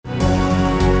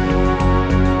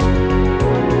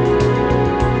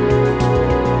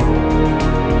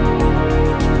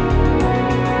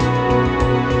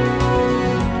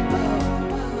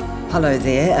Hello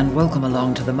there and welcome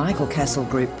along to the Michael Cassel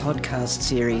Group podcast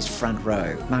series Front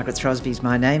Row. Margaret Throsby's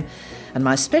my name and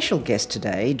my special guest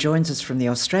today joins us from the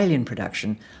Australian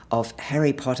production of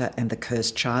Harry Potter and the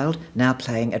Cursed Child, now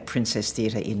playing at Princess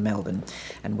Theatre in Melbourne.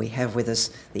 And we have with us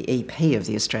the EP of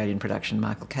the Australian production,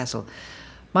 Michael Cassel.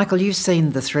 Michael, you've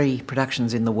seen the three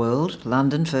productions in the world,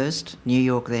 London first, New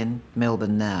York then,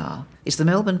 Melbourne now. Is the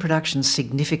Melbourne production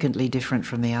significantly different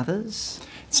from the others?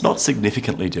 It's not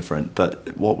significantly different,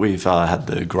 but what we've had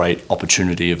the great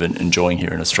opportunity of enjoying here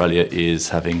in Australia is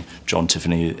having John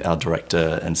Tiffany, our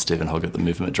director, and Stephen Hoggett, the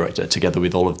movement director, together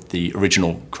with all of the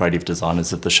original creative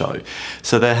designers of the show.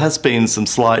 So there has been some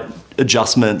slight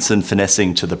adjustments and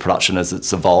finessing to the production as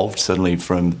it's evolved, certainly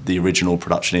from the original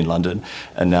production in London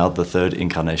and now the third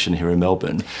incarnation here in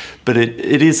Melbourne. But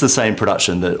it is the same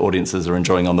production that audiences are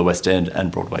enjoying on the West End and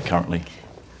Broadway currently.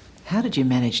 How did you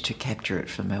manage to capture it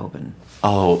for Melbourne?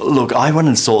 Oh, look, I went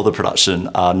and saw the production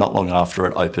not long after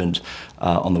it opened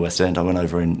on the West End. I went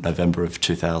over in November of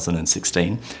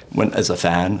 2016, went as a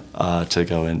fan to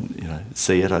go and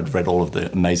see it. I'd read all of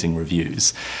the amazing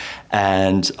reviews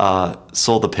and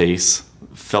saw the piece,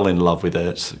 fell in love with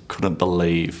it, couldn't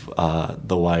believe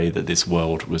the way that this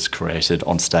world was created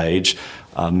on stage,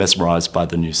 mesmerised by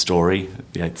the new story,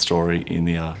 the eighth story in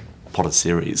the Potter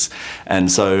series. And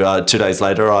so 2 days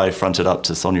later, I fronted up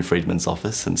to Sonia Friedman's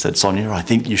office and said, Sonia, I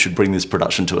think you should bring this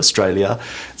production to Australia.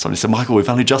 Sonia said, Michael, we've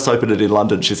only just opened it in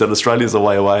London. She said, Australia's a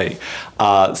way away.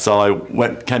 So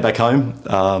I came back home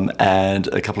and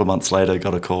a couple of months later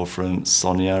got a call from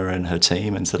Sonia and her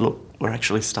team and said, look, we're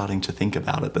actually starting to think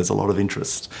about it. There's a lot of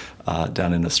interest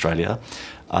down in Australia.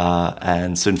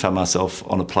 And soon found myself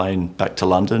on a plane back to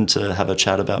London to have a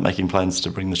chat about making plans to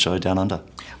bring the show down under.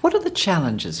 What are the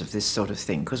challenges of this sort of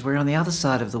thing? Because we're on the other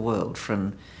side of the world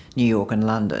from New York and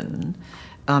London.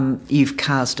 You've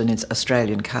cast an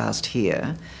Australian cast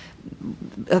here.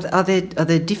 Are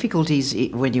there difficulties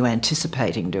when you're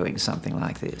anticipating doing something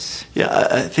like this? Yeah,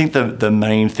 I think the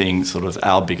main thing, sort of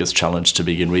our biggest challenge to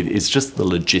begin with, is just the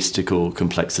logistical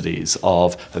complexities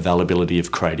of availability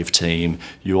of creative team.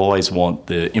 You always want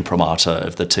the imprimatur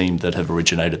of the team that have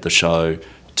originated the show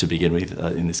to begin with,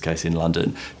 in this case in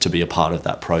London, to be a part of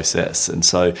that process. And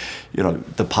so,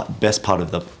 the best part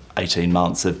of the 18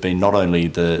 months have been not only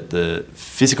the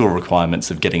physical requirements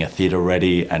of getting a theatre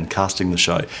ready and casting the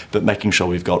show, but making sure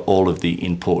we've got all of the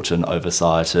input and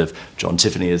oversight of John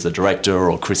Tiffany as a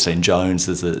director or Christine Jones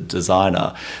as a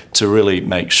designer to really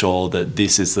make sure that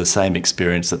this is the same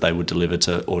experience that they would deliver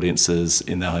to audiences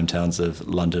in their hometowns of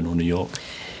London or New York.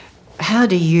 How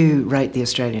do you rate the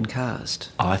Australian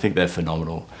cast? I think they're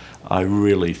phenomenal. I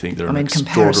really think they're an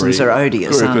extraordinary comparisons are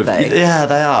odious, aren't they? Yeah,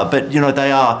 they are.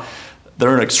 But,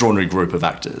 they're an extraordinary group of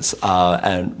actors.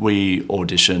 And we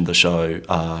auditioned the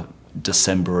show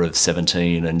December of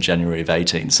 17 and January of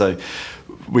 18. So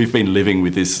we've been living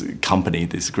with this company,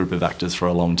 this group of actors, for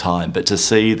a long time. But to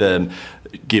see them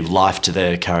give life to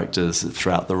their characters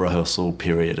throughout the rehearsal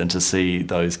period and to see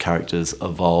those characters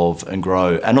evolve and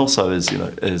grow, and also, as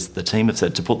the team have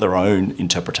said, to put their own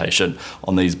interpretation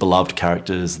on these beloved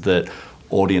characters that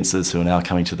audiences who are now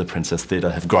coming to the Princess Theatre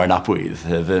have grown up with,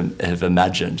 have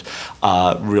imagined,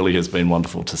 really has been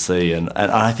wonderful to see. And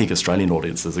I think Australian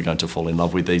audiences are going to fall in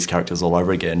love with these characters all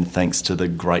over again, thanks to the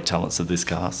great talents of this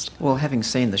cast. Well, having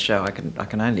seen the show, I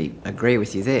can only agree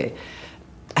with you there.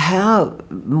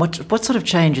 What sort of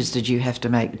changes did you have to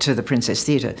make to the Princess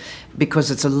Theatre? Because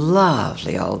it's a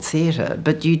lovely old theatre,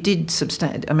 but you did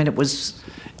it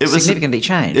was significantly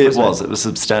changed. It was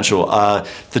substantial.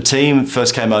 The team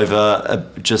first came over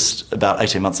just about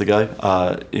 18 months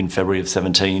ago, in February of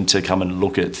 17, to come and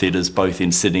look at theatres both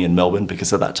in Sydney and Melbourne,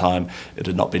 because at that time it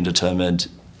had not been determined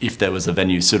if there was a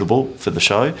venue suitable for the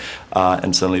show.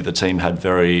 And certainly the team had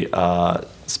very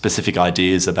specific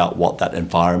ideas about what that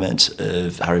environment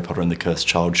of Harry Potter and the Cursed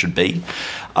Child should be.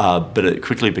 But it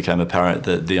quickly became apparent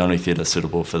that the only theatre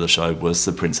suitable for the show was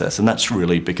the Princess. And that's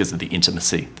really because of the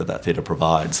intimacy that theatre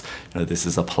provides. This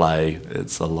is a play,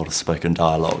 it's a lot of spoken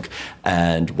dialogue.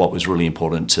 And what was really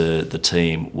important to the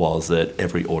team was that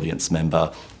every audience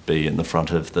member, be in the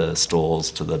front of the stalls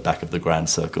to the back of the grand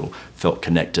circle, felt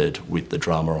connected with the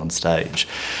drama on stage.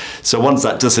 So once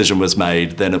that decision was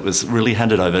made, then it was really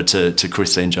handed over to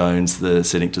Christine Jones, the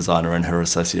scenic designer, and her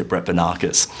associate Brett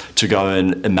Benarkis, to go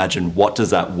and imagine what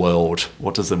does the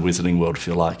Wizarding World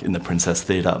feel like in the Princess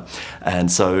Theatre.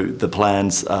 And so the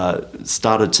plans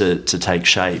started to take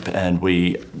shape, and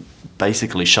we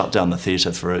basically shut down the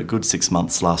theatre for a good 6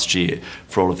 months last year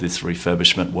for all of this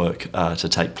refurbishment work to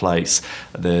take place.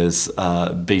 There's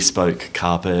bespoke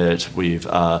carpet, we've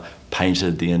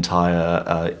painted the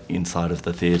entire inside of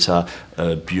the theatre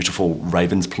a beautiful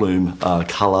raven's plume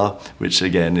colour, which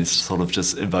again is sort of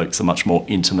just evokes a much more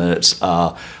intimate,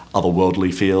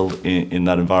 otherworldly feel in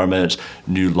that environment.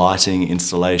 New lighting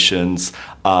installations,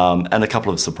 and a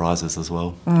couple of surprises as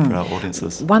well for our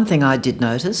audiences. One thing I did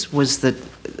notice was that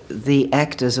the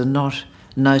actors are not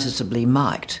noticeably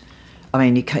mic'd. I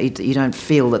mean, you don't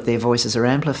feel that their voices are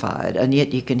amplified, and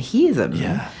yet you can hear them.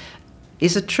 Yeah.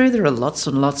 Is it true there are lots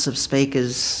and lots of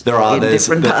speakers in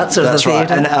different parts of the theatre? That's right,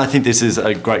 and I think this is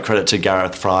a great credit to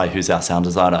Gareth Fry, who's our sound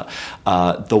designer.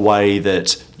 The way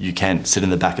that you can sit in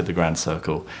the back of the grand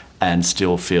circle and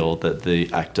still feel that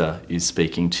the actor is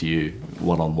speaking to you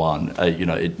one-on-one.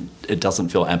 It doesn't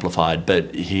feel amplified,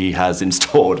 but he has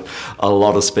installed a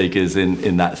lot of speakers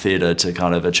in that theatre to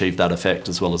kind of achieve that effect,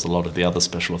 as well as a lot of the other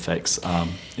special effects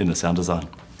in the sound design.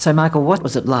 So, Michael, what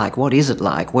was it like? What is it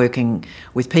like working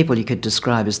with people you could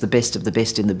describe as the best of the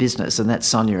best in the business, and that's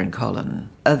Sonia and Colin?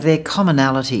 Are there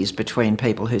commonalities between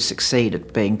people who succeed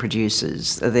at being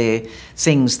producers? Are there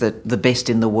things that the best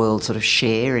in the world sort of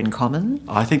share in common?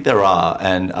 I think there are,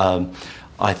 and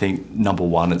I think number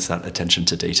one is that attention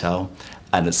to detail,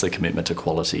 and it's the commitment to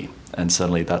quality. And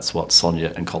certainly that's what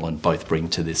Sonia and Colin both bring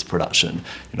to this production.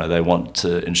 They want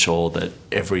to ensure that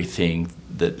everything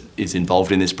that is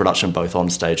involved in this production, both on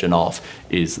stage and off,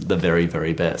 is the very,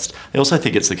 very best. I also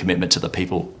think it's the commitment to the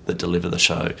people that deliver the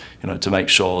show, to make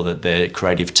sure that their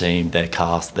creative team, their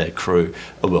cast, their crew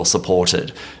are well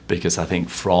supported, because I think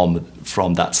from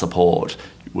that support,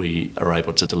 we are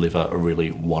able to deliver a really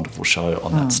wonderful show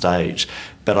on that stage.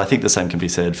 But I think the same can be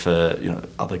said for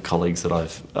other colleagues that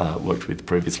I've worked with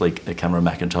previously, Cameron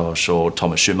McIntosh or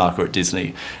Thomas Schumacher at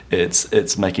Disney.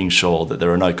 It's making sure that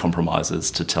there are no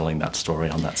compromises to telling that story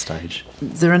on that stage.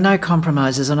 There are no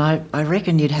compromises, and I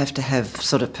reckon you'd have to have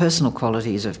sort of personal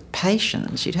qualities of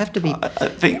patience. You'd have to be... I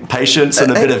think patience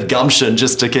and a bit of gumption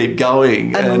just to keep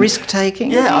going. And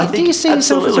risk-taking? Yeah, I think do you see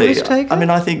yourself as a risk-taker? I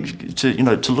mean, I think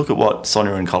to look at what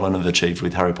Sonia and Colin have achieved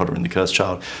with Harry Potter and the Cursed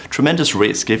Child, tremendous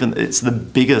risk, given it's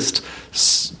the biggest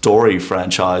story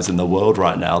franchise in the world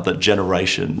right now that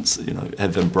generations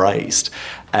have embraced,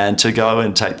 and to go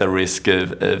and take the risk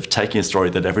of taking a story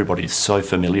that everybody is so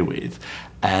familiar with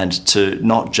and to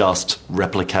not just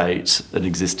replicate an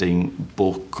existing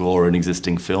book or an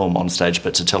existing film on stage,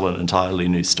 but to tell an entirely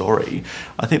new story,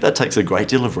 I think that takes a great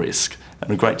deal of risk,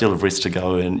 and a great deal of risk to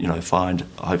go and find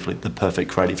hopefully the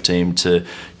perfect creative team to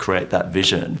create that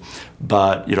vision.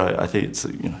 But I think it's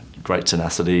great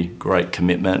tenacity, great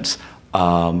commitment,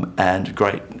 and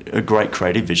a great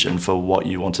creative vision for what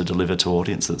you want to deliver to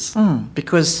audiences.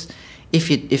 Because if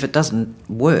it doesn't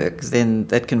work, then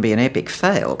that can be an epic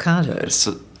fail, can't it?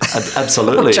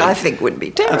 Absolutely. Which I think would be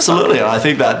terrifying. Absolutely. And I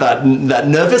think that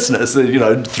nervousness,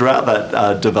 throughout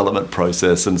that development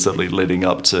process, and certainly leading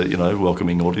up to,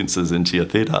 welcoming audiences into your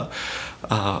theatre,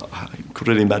 I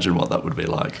couldn't imagine what that would be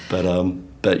like. But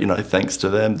thanks to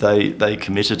them, they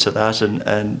committed to that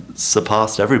and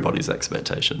surpassed everybody's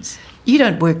expectations. You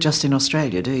don't work just in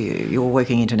Australia, do you? You're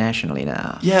working internationally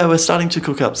now. Yeah, we're starting to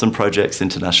cook up some projects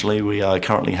internationally. We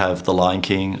currently have The Lion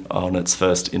King on its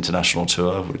first international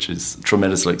tour, which is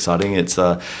tremendously exciting. It's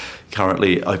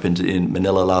currently opened in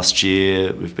Manila last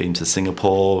year. We've been to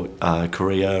Singapore,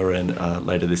 Korea, and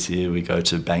later this year we go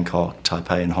to Bangkok,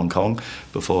 Taipei and Hong Kong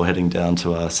before heading down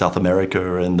to South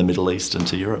America and the Middle East and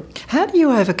to Europe. How do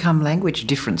you overcome language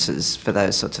differences for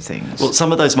those sorts of things? Well,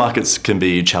 some of those markets can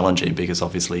be challenging because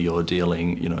obviously you're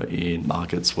dealing, in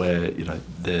markets where,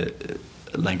 the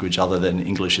language other than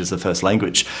English is the first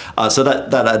language. So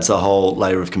that adds a whole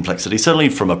layer of complexity, certainly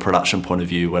from a production point of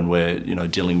view when we're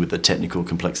dealing with the technical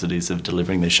complexities of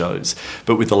delivering the shows.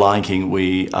 But with The Lion King,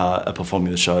 we are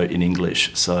performing the show in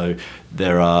English. So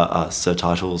there are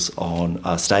subtitles on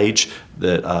stage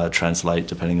that translate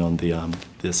depending on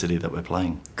the city that we're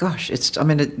playing. Gosh,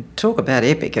 talk about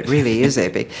epic. It really is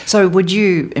epic. So would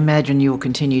you imagine you'll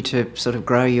continue to sort of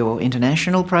grow your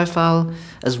international profile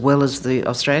as well as the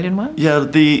Australian one? Yeah,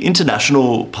 the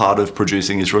international part of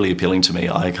producing is really appealing to me.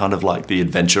 I kind of like the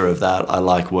adventure of that. I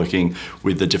like working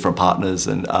with the different partners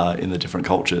and in the different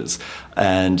cultures.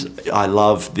 And I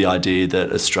love the idea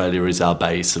that Australia is our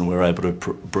base and we're able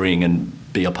to bring and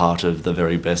be a part of the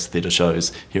very best theatre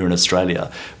shows here in Australia.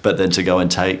 But then to go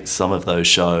and take some of those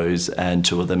shows and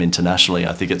tour them internationally,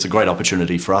 I think it's a great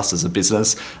opportunity for us as a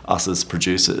business, us as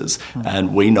producers.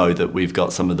 And we know that we've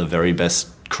got some of the very best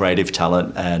creative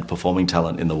talent and performing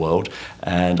talent in the world.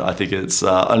 And I think it's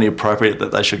only appropriate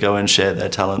that they should go and share their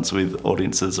talents with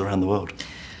audiences around the world.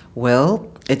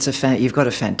 Well, you've got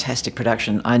a fantastic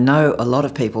production. I know a lot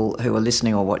of people who are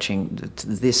listening or watching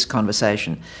this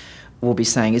conversation will be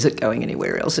saying, is it going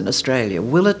anywhere else in Australia?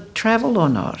 Will it travel or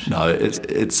not? No,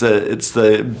 it's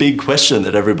the big question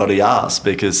that everybody asks,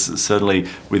 because certainly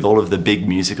with all of the big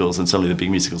musicals, and certainly the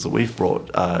big musicals that we've brought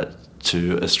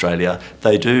to Australia,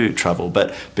 they do travel.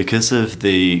 But because of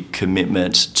the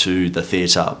commitment to the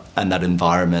theatre and that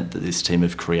environment that this team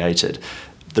have created,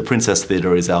 the Princess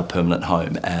Theatre is our permanent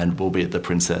home, and we'll be at the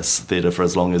Princess Theatre for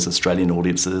as long as Australian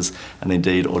audiences, and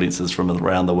indeed audiences from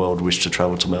around the world, wish to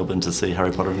travel to Melbourne to see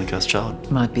Harry Potter and the Cursed Child.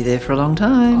 Might be there for a long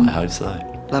time. I hope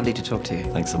so. Lovely to talk to you.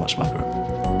 Thanks so much,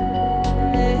 Margaret.